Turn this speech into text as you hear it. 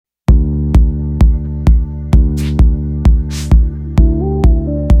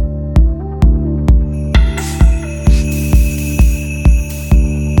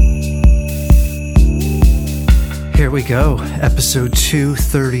Here we go. Episode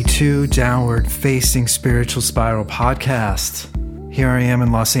 232, Downward Facing Spiritual Spiral Podcast. Here I am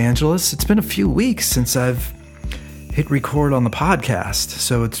in Los Angeles. It's been a few weeks since I've hit record on the podcast,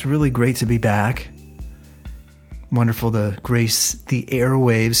 so it's really great to be back. Wonderful to grace the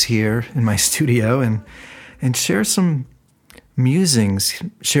airwaves here in my studio and share some musings,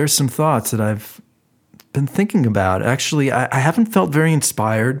 share some thoughts that I've been thinking about. Actually, I haven't felt very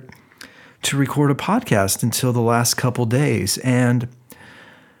inspired to record a podcast until the last couple days, and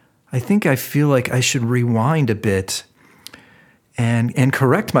I feel like I should rewind a bit and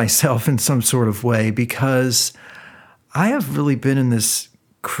correct myself in some sort of way, because I have really been in this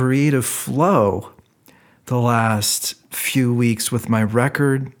creative flow the last few weeks with my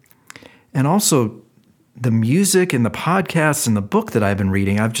record and also the music and the podcasts and the book that I've been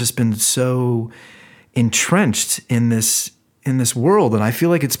reading. I've just been so entrenched in this world, and I feel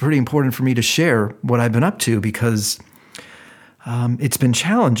like it's pretty important for me to share what I've been up to, because it's been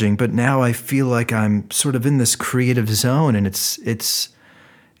challenging, but now I feel like I'm sort of in this creative zone, and it's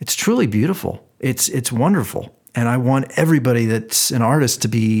truly beautiful. It's wonderful, and I want everybody that's an artist to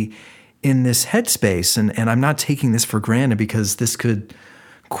be in this headspace, and I'm not taking this for granted, because this could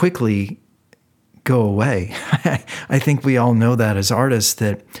quickly go away. I think we all know that as artists,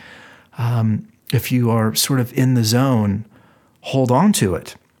 that if you are sort of in the zone, hold on to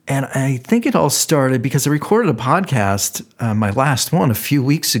it. And I think it all started because I recorded a podcast, my last one, a few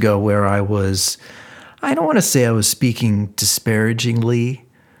weeks ago, where I don't want to say I was speaking disparagingly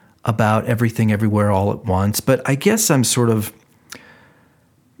about everything everywhere all at once, but I guess I'm sort of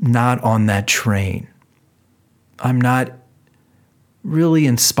not on that train. I'm not really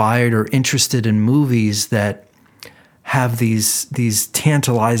inspired or interested in movies that have these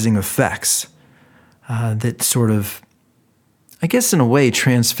tantalizing effects that sort of, I guess in a way,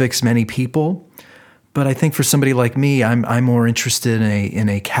 transfix many people. But I think for somebody like me, I'm more interested in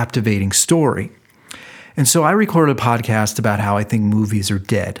a captivating story. And so I recorded a podcast about how I think movies are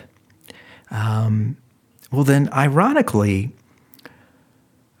dead. Well, then, ironically,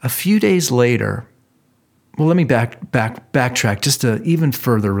 a few days later, well, let me backtrack just even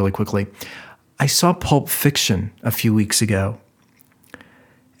further really quickly. I saw Pulp Fiction a few weeks ago.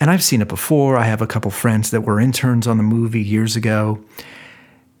 And I've seen it before. I have a couple friends that were interns on the movie years ago.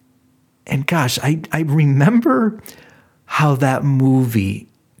 And gosh, I remember how that movie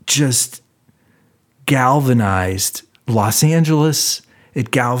just galvanized Los Angeles.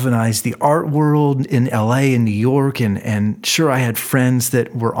 It galvanized the art world in LA and New York. And sure, I had friends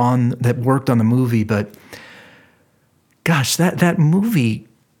that worked on the movie, but gosh, that movie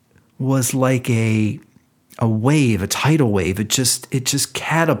was like a wave, a tidal wave. It just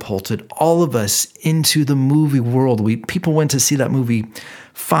catapulted all of us into the movie world. People went to see that movie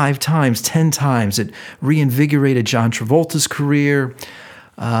 5 times, 10 times. It reinvigorated John Travolta's career.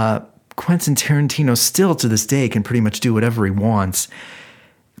 Quentin Tarantino still to this day can pretty much do whatever he wants.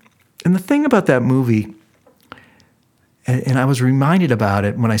 And the thing about that movie, and I was reminded about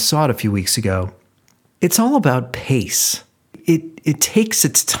it when I saw it a few weeks ago, it's all about pace. It takes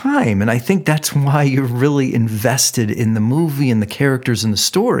its time, and I think that's why you're really invested in the movie and the characters and the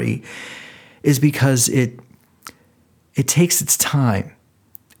story, is because it takes its time.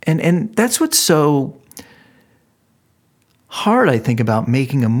 And that's what's so hard, I think, about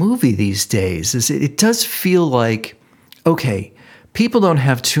making a movie these days, is it does feel like, okay, people don't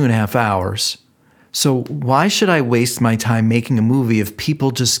have 2.5 hours, so why should I waste my time making a movie if people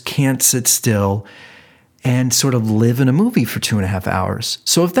just can't sit still and sort of live in a movie for 2.5 hours?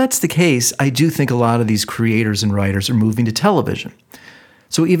 So if that's the case, I do think a lot of these creators and writers are moving to television.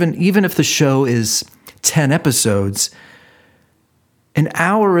 So even if the show is 10 episodes, an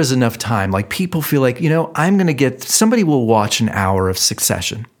hour is enough time. Like, people feel like, somebody will watch an hour of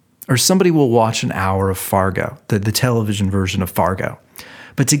Succession, or somebody will watch an hour of Fargo, the television version of Fargo.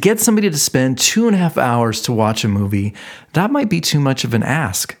 But to get somebody to spend 2.5 hours to watch a movie, that might be too much of an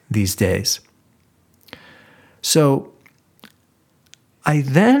ask these days. So I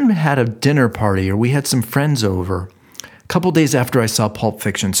then had a dinner party, or we had some friends over a couple days after I saw Pulp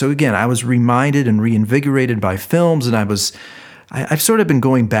Fiction. So again, I was reminded and reinvigorated by films, and I've sort of been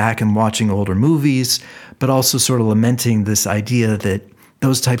going back and watching older movies, but also sort of lamenting this idea that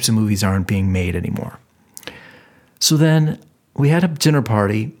those types of movies aren't being made anymore. So then we had a dinner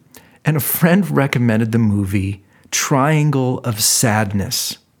party, and a friend recommended the movie Triangle of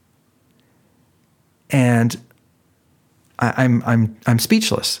Sadness. And I'm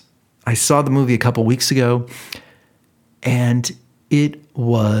speechless. I saw the movie a couple weeks ago, and it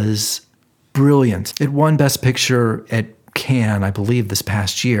was brilliant. It won Best Picture at Cannes, I believe, this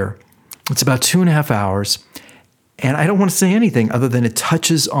past year. It's about 2.5 hours, And I don't want to say anything other than it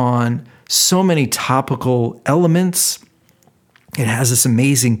touches on so many topical elements. It has this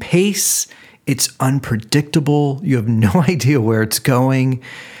amazing pace. It's unpredictable. You have no idea where it's going.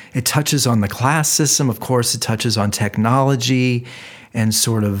 It touches on the class system. Of course, it touches on technology and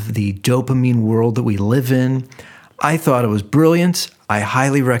sort of the dopamine world that we live in. I thought it was brilliant. I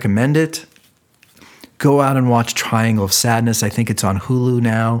highly recommend it. Go out and watch Triangle of Sadness. I think it's on Hulu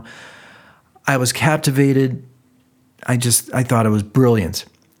now. I was captivated. I thought it was brilliant.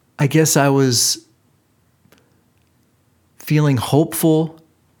 I guess I was feeling hopeful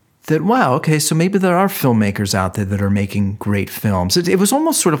that, wow, okay, so maybe there are filmmakers out there that are making great films. It was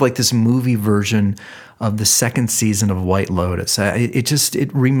almost sort of like this movie version of the second season of White Lotus.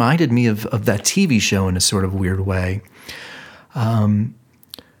 It reminded me of that TV show in a sort of weird way.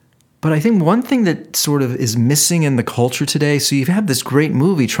 But I think one thing that sort of is missing in the culture today, so you have this great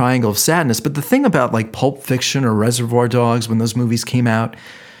movie, Triangle of Sadness, but the thing about like Pulp Fiction or Reservoir Dogs, when those movies came out,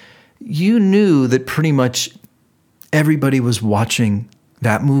 you knew that pretty much everybody was watching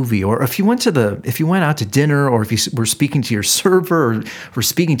that movie. Or if you went out to dinner, or if you were speaking to your server or were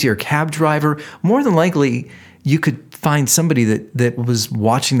speaking to your cab driver, more than likely you could find somebody that was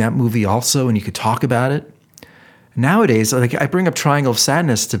watching that movie also, and you could talk about it. Nowadays, like I bring up Triangle of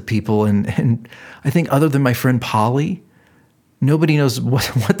Sadness to people, and I think other than my friend Polly, nobody knows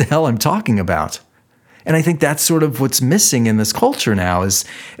what the hell I'm talking about. And I think that's sort of what's missing in this culture now is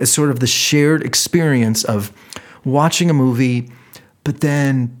sort of the shared experience of watching a movie, but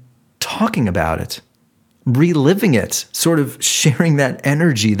then talking about it, reliving it, sort of sharing that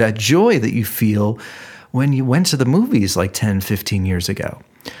energy, that joy that you feel when you went to the movies like 10, 15 years ago.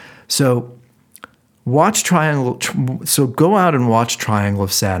 So go out and watch Triangle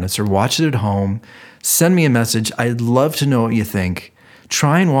of Sadness, or watch it at home. Send me a message. I'd love to know what you think.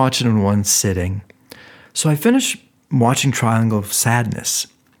 Try and watch it in one sitting. So I finished watching Triangle of Sadness.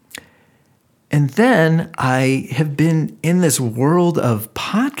 And then I have been in this world of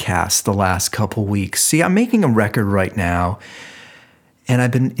podcasts the last couple weeks. See, I'm making a record right now, and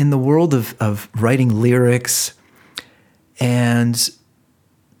I've been in the world of writing lyrics and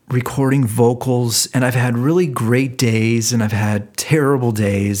recording vocals, and I've had really great days, and I've had terrible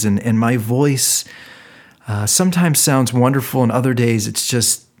days, and my voice sometimes sounds wonderful, and other days it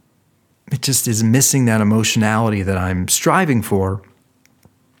just is missing that emotionality that I'm striving for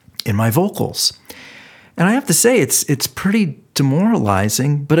in my vocals. And I have to say, it's pretty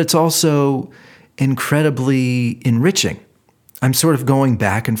demoralizing, but it's also incredibly enriching. I'm sort of going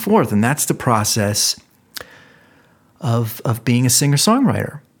back and forth, and that's the process of being a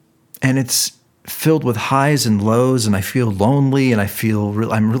singer-songwriter. And it's filled with highs and lows, and I feel lonely, and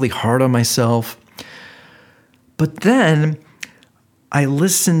I'm really hard on myself. But then I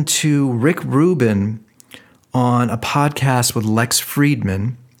listened to Rick Rubin on a podcast with Lex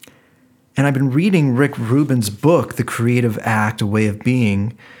Friedman, and I've been reading Rick Rubin's book, The Creative Act, A Way of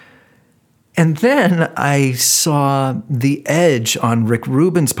Being. And then I saw The Edge on Rick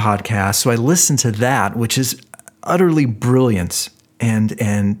Rubin's podcast, so I listened to that, which is utterly brilliant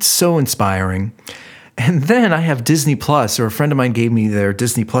and so inspiring. And then I have Disney Plus, or a friend of mine gave me their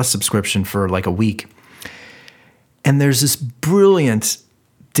Disney Plus subscription for like a week. And there's this brilliant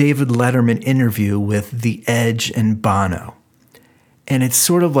David Letterman interview with The Edge and Bono. And it's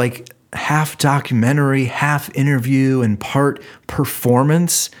sort of like half documentary, half interview, and part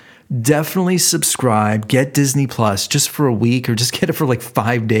performance. Definitely subscribe, get Disney Plus just for a week, or just get it for like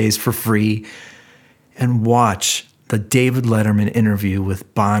 5 days for free, and watch the David Letterman interview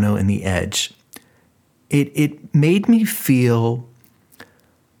with Bono and The Edge. It made me feel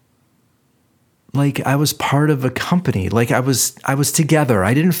like I was part of a company, like I was together.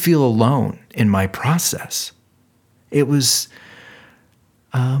 I didn't feel alone in my process. It was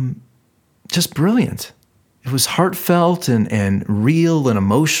just brilliant. It was heartfelt and real and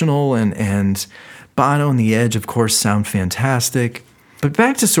emotional, and Bono and The Edge, of course, sound fantastic. But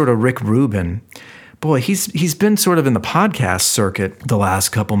back to sort of Rick Rubin. Boy, he's been sort of in the podcast circuit the last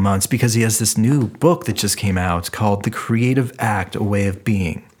couple months because he has this new book that just came out called The Creative Act, A Way of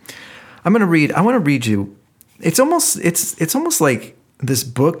Being. I want to read you. It's almost like this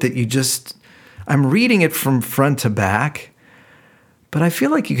book that I'm reading it from front to back, but I feel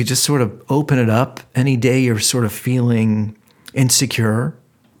like you could just sort of open it up any day you're sort of feeling insecure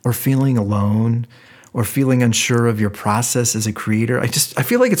or feeling alone or feeling unsure of your process as a creator. I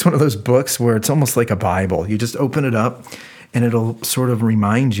feel like it's one of those books where it's almost like a Bible. You just open it up and it'll sort of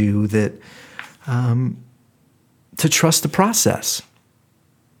remind you that to trust the process.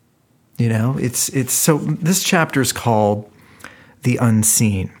 You know, it's so this chapter is called The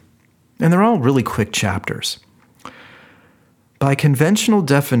Unseen, and they're all really quick chapters. By conventional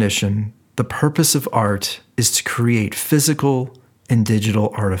definition, the purpose of art is to create physical and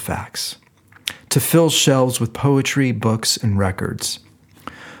digital artifacts, to fill shelves with poetry, books, and records.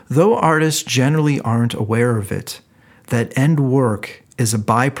 Though artists generally aren't aware of it, that end work is a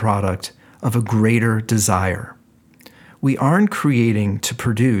byproduct of a greater desire. We aren't creating to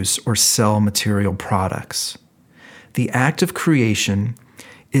produce or sell material products. The act of creation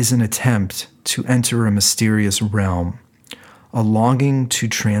is an attempt to enter a mysterious realm, a longing to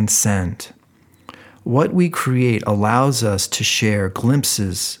transcend. What we create allows us to share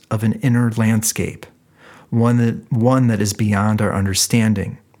glimpses of an inner landscape, one that is beyond our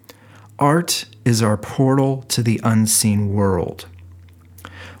understanding. Art is our portal to the unseen world.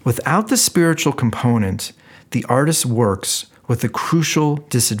 Without the spiritual component, the artist works with a crucial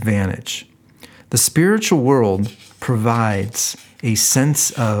disadvantage. The spiritual world provides a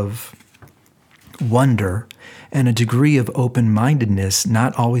sense of wonder and a degree of open-mindedness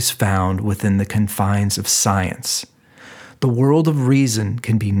not always found within the confines of science. The world of reason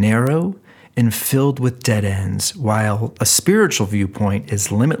can be narrow and filled with dead ends, while a spiritual viewpoint is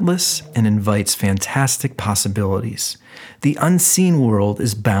limitless and invites fantastic possibilities. The unseen world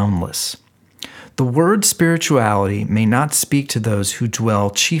is boundless. The word spirituality may not speak to those who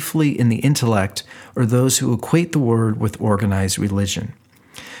dwell chiefly in the intellect or those who equate the word with organized religion.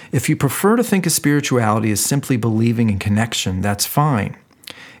 If you prefer to think of spirituality as simply believing in connection, that's fine.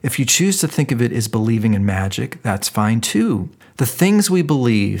 If you choose to think of it as believing in magic, that's fine too. The things we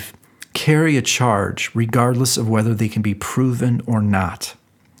believe carry a charge, regardless of whether they can be proven or not.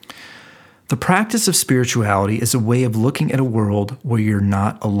 The practice of spirituality is a way of looking at a world where you're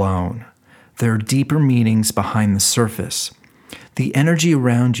not alone. There are deeper meanings behind the surface. The energy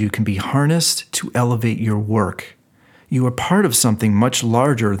around you can be harnessed to elevate your work. You are part of something much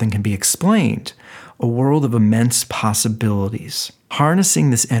larger than can be explained, a world of immense possibilities. Harnessing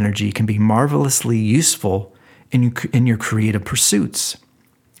this energy can be marvelously useful in your creative pursuits.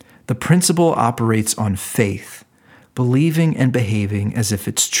 The principle operates on faith, believing and behaving as if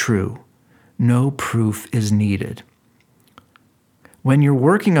it's true. No proof is needed. When you're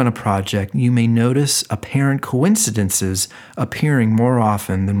working on a project, you may notice apparent coincidences appearing more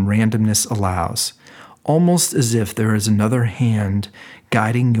often than randomness allows, almost as if there is another hand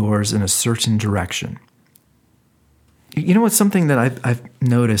guiding yours in a certain direction. You know what's something that I've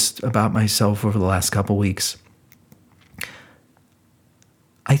noticed about myself over the last couple weeks?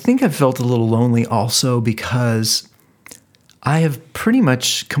 I think I've felt a little lonely also because I have pretty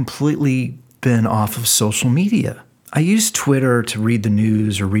much completely been off of social media. I use Twitter to read the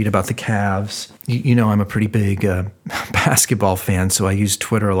news or read about the Cavs. You know I'm a pretty big basketball fan, so I use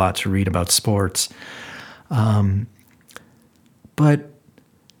Twitter a lot to read about sports. But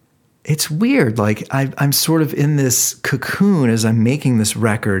it's weird. Like I'm sort of in this cocoon as I'm making this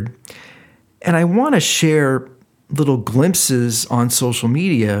record, and I want to share little glimpses on social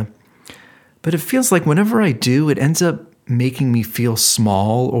media, but it feels like whenever I do, it ends up making me feel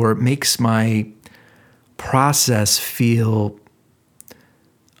small, or it makes my process feel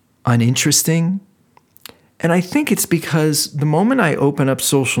uninteresting. And I think it's because the moment I open up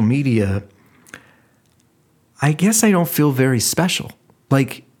social media, I guess I don't feel very special.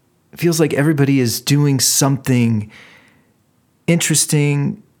 Like, it feels like everybody is doing something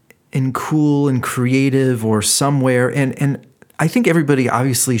interesting and cool and creative or somewhere. And I think everybody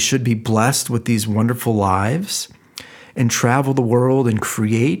obviously should be blessed with these wonderful lives and travel the world and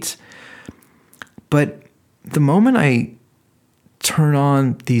create. But the moment I turn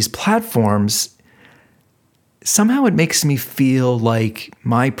on these platforms, somehow it makes me feel like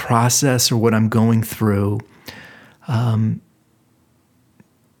my process or what I'm going through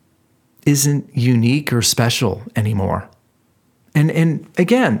isn't unique or special anymore. And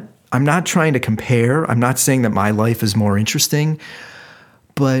again, I'm not trying to compare. I'm not saying that my life is more interesting,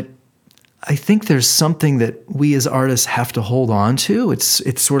 but I think there's something that we as artists have to hold on to.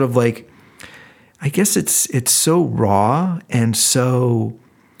 It's sort of like, I guess it's so raw and so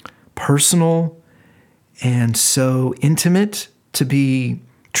personal and so intimate to be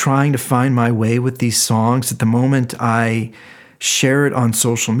trying to find my way with these songs. At the moment I share it on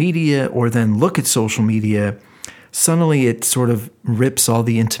social media or then look at social media, suddenly it sort of rips all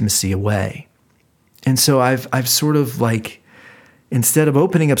the intimacy away. And so I've sort of like, instead of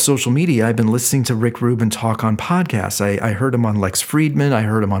opening up social media, I've been listening to Rick Rubin talk on podcasts. I heard him on Lex Friedman. I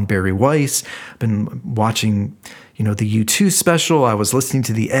heard him on Barry Weiss. I've been watching, the U2 special. I was listening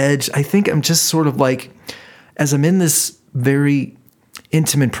to The Edge. I think I'm just sort of like, as I'm in this very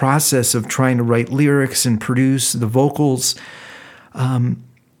intimate process of trying to write lyrics and produce the vocals,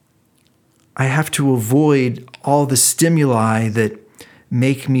 I have to avoid all the stimuli that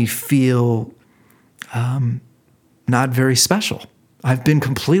make me feel not very special. I've been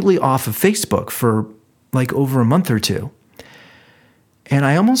completely off of Facebook for like over a month or two. And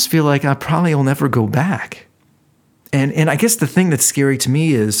I almost feel like I probably will never go back. And I guess the thing that's scary to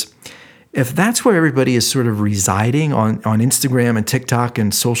me is if that's where everybody is sort of residing on Instagram and TikTok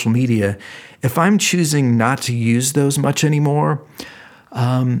and social media, if I'm choosing not to use those much anymore,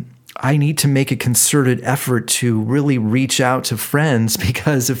 I need to make a concerted effort to really reach out to friends,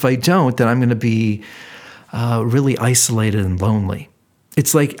 because if I don't, then I'm going to be really isolated and lonely.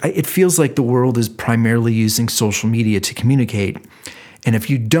 It's like, it feels like the world is primarily using social media to communicate. And if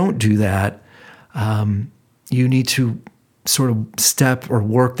you don't do that, you need to sort of step or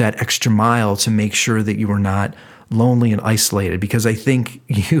work that extra mile to make sure that you are not lonely and isolated, because I think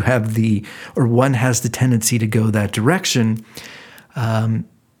you have one has the tendency to go that direction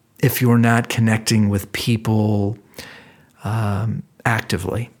if you're not connecting with people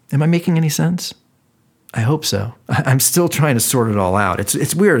actively. Am I making any sense? I hope so. I'm still trying to sort it all out.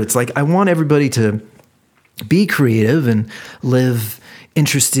 It's weird. It's like I want everybody to be creative and live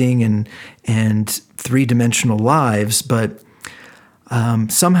interesting and three-dimensional lives, but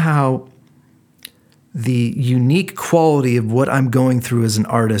somehow the unique quality of what I'm going through as an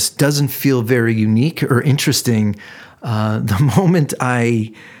artist doesn't feel very unique or interesting the moment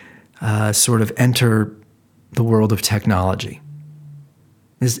I sort of enter the world of technology.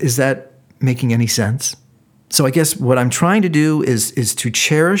 Is that making any sense? So I guess what I'm trying to do is to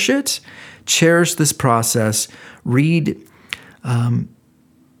cherish it, cherish this process, read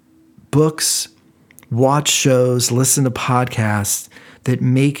books, watch shows, listen to podcasts that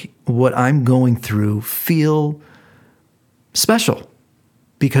make what I'm going through feel special.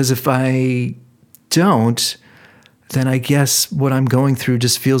 Because if I don't, then I guess what I'm going through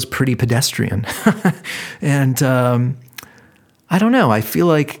just feels pretty pedestrian. And I don't know. I feel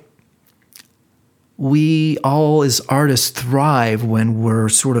like we all as artists thrive when we're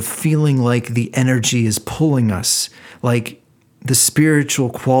sort of feeling like the energy is pulling us, like the spiritual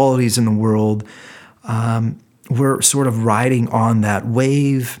qualities in the world. We're sort of riding on that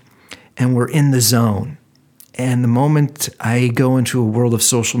wave and we're in the zone. And the moment I go into a world of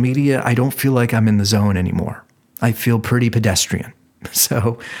social media, I don't feel like I'm in the zone anymore. I feel pretty pedestrian.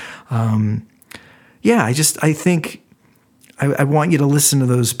 So, I think I want you to listen to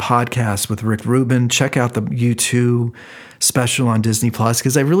those podcasts with Rick Rubin. Check out the U2 special on Disney Plus,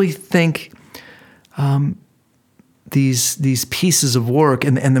 because I really think these pieces of work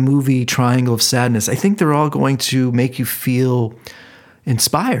and the movie Triangle of Sadness, I think they're all going to make you feel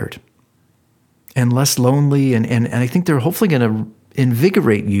inspired and less lonely, and I think they're hopefully going to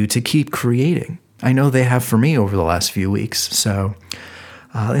invigorate you to keep creating. I know they have for me over the last few weeks. So,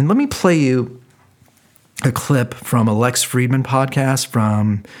 and let me play you a clip from a Lex Friedman podcast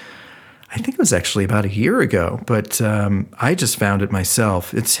from, I think it was actually about a year ago, but I just found it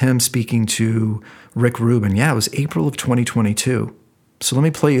myself. It's him speaking to Rick Rubin. Yeah, it was April of 2022. So let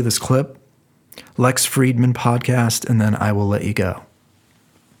me play you this clip, Lex Friedman podcast, and then I will let you go.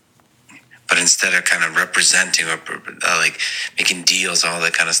 But instead of kind of representing or like making deals, all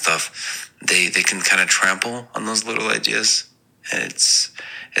that kind of stuff, they can kind of trample on those little ideas. And it's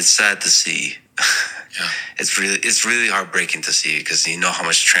sad to see. Yeah. It's really heartbreaking to see, because you know how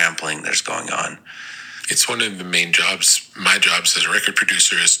much trampling there's going on. It's one of the main jobs. My jobs as a record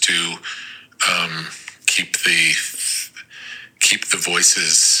producer is to keep the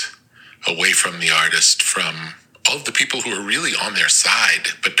voices away from the artist, from all of the people who are really on their side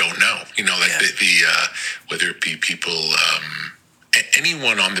but don't know. You know, like the whether it be people,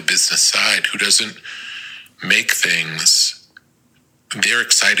 anyone on the business side who doesn't make things. They're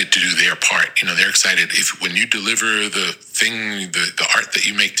excited to do their part. You know, they're excited when you deliver the thing, the art that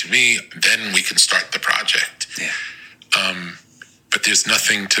you make to me, then we can start the project. Yeah. But there's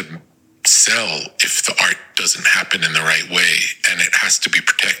nothing to sell if the art doesn't happen in the right way, and it has to be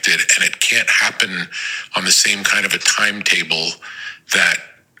protected, and it can't happen on the same kind of a timetable that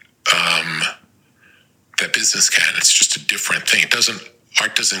that business can. It's just a different thing.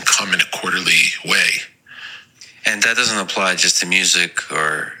 Art doesn't come in a quarterly way. And that doesn't apply just to music,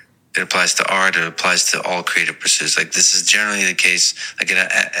 or it applies to art, it applies to all creative pursuits. Like, this is generally the case, like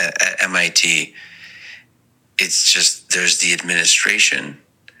at MIT. It's just, there's the administration,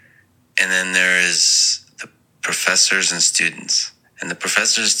 and then there is the professors and students. And the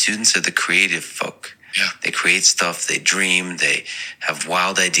professors and students are the creative folk. Yeah. They create stuff, they dream, they have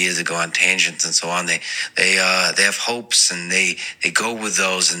wild ideas, they go on tangents and so on. They have hopes, and they go with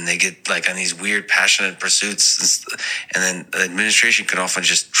those, and they get like on these weird passionate pursuits, and then the administration can often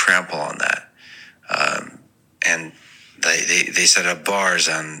just trample on that. And they set up bars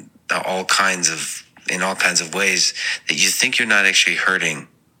on in all kinds of ways that you think you're not actually hurting,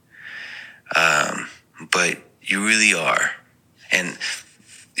 but you really are. And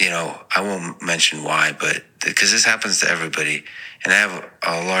I won't mention why, but because this happens to everybody, and I have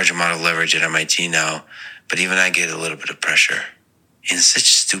a large amount of leverage at MIT now, but even I get a little bit of pressure in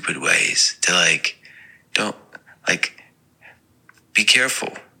such stupid ways to be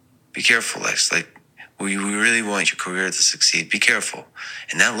careful, Lex. Like, we really want your career to succeed. Be careful.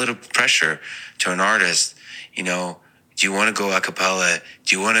 And that little pressure to an artist, do you want to go a cappella?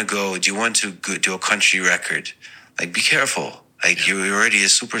 Do you want to do a country record? Like, be careful. Like, you're already a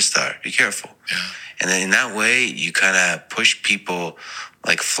superstar. Be careful. Yeah. And then in that way, you kind of push people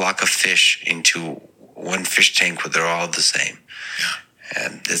like flock of fish into one fish tank where they're all the same. Yeah.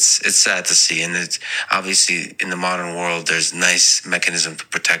 And it's sad to see. And it's obviously in the modern world, there's nice mechanism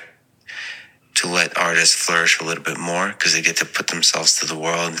to let artists flourish a little bit more, because they get to put themselves to the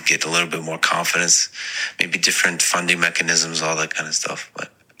world and get a little bit more confidence, maybe different funding mechanisms, all that kind of stuff.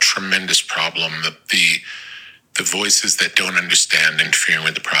 But tremendous problem. The voices that don't understand interfering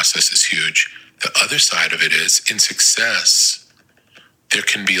with the process is huge. The other side of it is, in success, there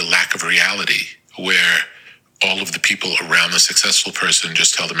can be a lack of reality where all of the people around the successful person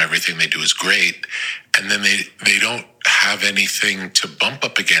just tell them everything they do is great, and then they don't have anything to bump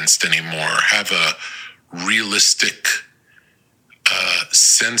up against anymore, have a realistic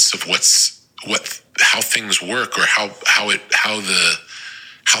sense of how things work, or how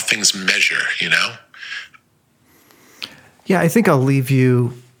things measure, Yeah, I think I'll leave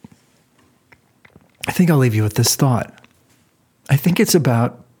you with this thought. I think it's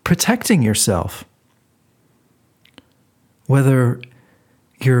about protecting yourself. Whether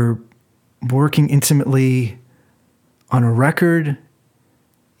you're working intimately on a record,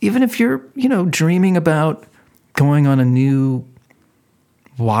 even if you're, dreaming about going on a new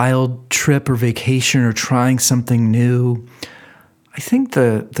wild trip or vacation or trying something new, I think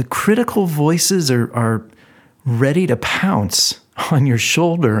the critical voices are ready to pounce on your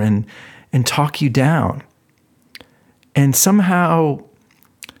shoulder and talk you down. And somehow,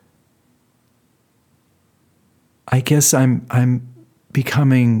 I guess I'm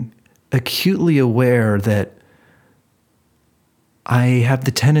becoming acutely aware that I have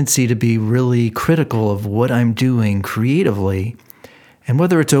the tendency to be really critical of what I'm doing creatively, and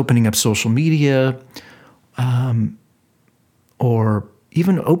whether it's opening up social media, or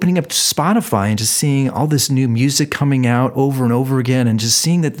even opening up Spotify and just seeing all this new music coming out over and over again, and just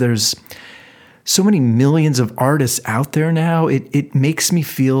seeing that there's so many millions of artists out there now, it makes me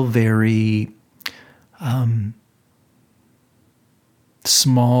feel very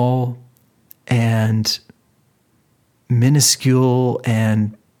small and minuscule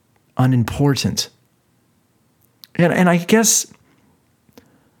and unimportant. And I guess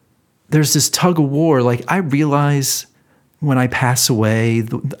there's this tug of war. Like, I realize when I pass away,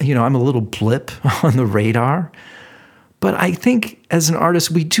 I'm a little blip on the radar. But I think as an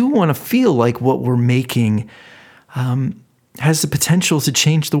artist, we do want to feel like what we're making has the potential to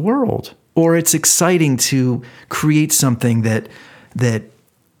change the world. Or it's exciting to create something that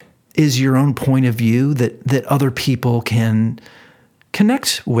is your own point of view that other people can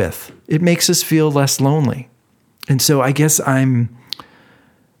connect with. It makes us feel less lonely. And so I guess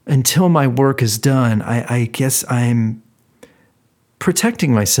until my work is done, I guess I'm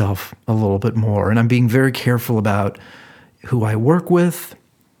protecting myself a little bit more. And I'm being very careful about who I work with.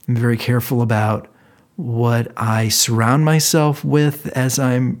 I'm very careful about what I surround myself with as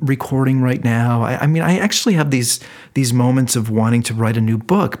I'm recording right now. I mean, I actually have these moments of wanting to write a new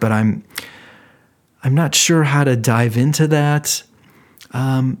book, but I'm not sure how to dive into that.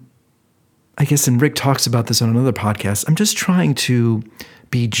 I guess, and Rick talks about this on another podcast, I'm just trying to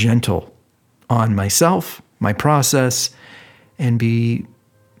be gentle on myself, my process, and be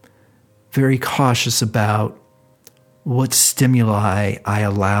very cautious about what stimuli I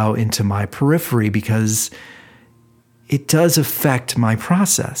allow into my periphery, because it does affect my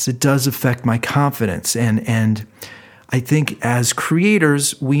process. It does affect my confidence. And I think as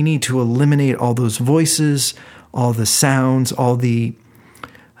creators, we need to eliminate all those voices, all the sounds, all the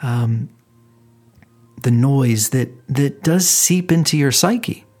noise that does seep into your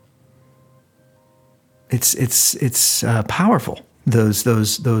psyche. It's powerful.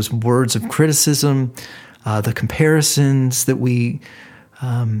 Those words of criticism, the comparisons that we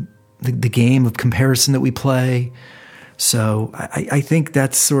the game of comparison that we play. So I think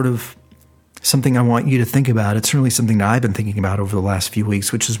that's sort of something I want you to think about. It's certainly something that I've been thinking about over the last few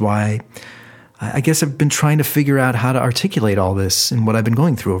weeks, which is why I guess I've been trying to figure out how to articulate all this and what I've been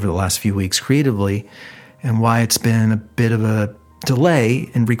going through over the last few weeks creatively, and why it's been a bit of a delay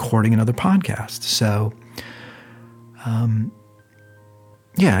in recording another podcast. So,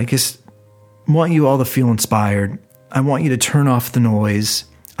 yeah, I guess I want you all to feel inspired. I want you to turn off the noise.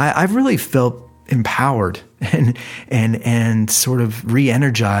 I've really felt empowered and sort of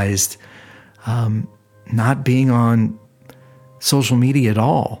re-energized, not being on social media at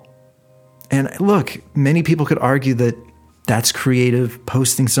all. And look, many people could argue that that's creative.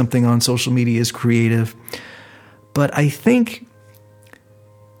 Posting something on social media is creative. But I think,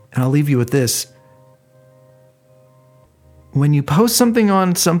 and I'll leave you with this, when you post something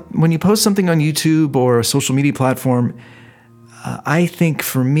on YouTube or a social media platform, I think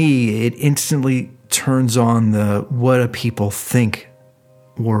for me, it instantly turns on the what do people think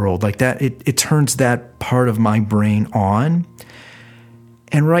world. Like that, it turns that part of my brain on.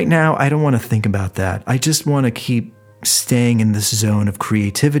 And right now, I don't want to think about that. I just want to keep staying in this zone of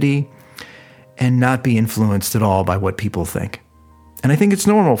creativity and not be influenced at all by what people think. And I think it's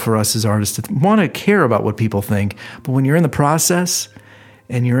normal for us as artists to want to care about what people think. But when you're in the process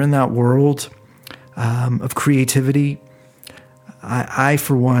and you're in that world of creativity, I,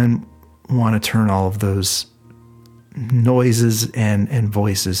 for one, want to turn all of those noises and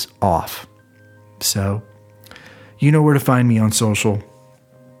voices off. So you know where to find me on social,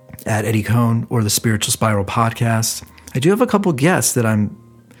 at Eddie Cohn or the Spiritual Spiral Podcast. I do have a couple guests that I'm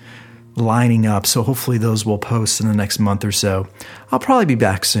lining up, so hopefully those will post in the next month or so. I'll probably be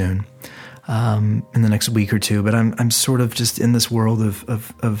back soon, in the next week or two, but I'm sort of just in this world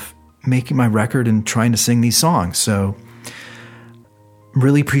of making my record and trying to sing these songs. So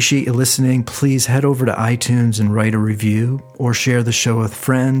really appreciate you listening. Please head over to iTunes and write a review or share the show with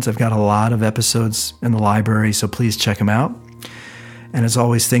friends. I've got a lot of episodes in the library, so please check them out. And as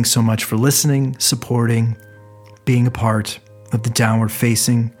always, thanks so much for listening, supporting, being a part of the Downward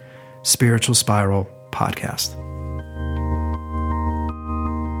Facing Spiritual Spiral podcast.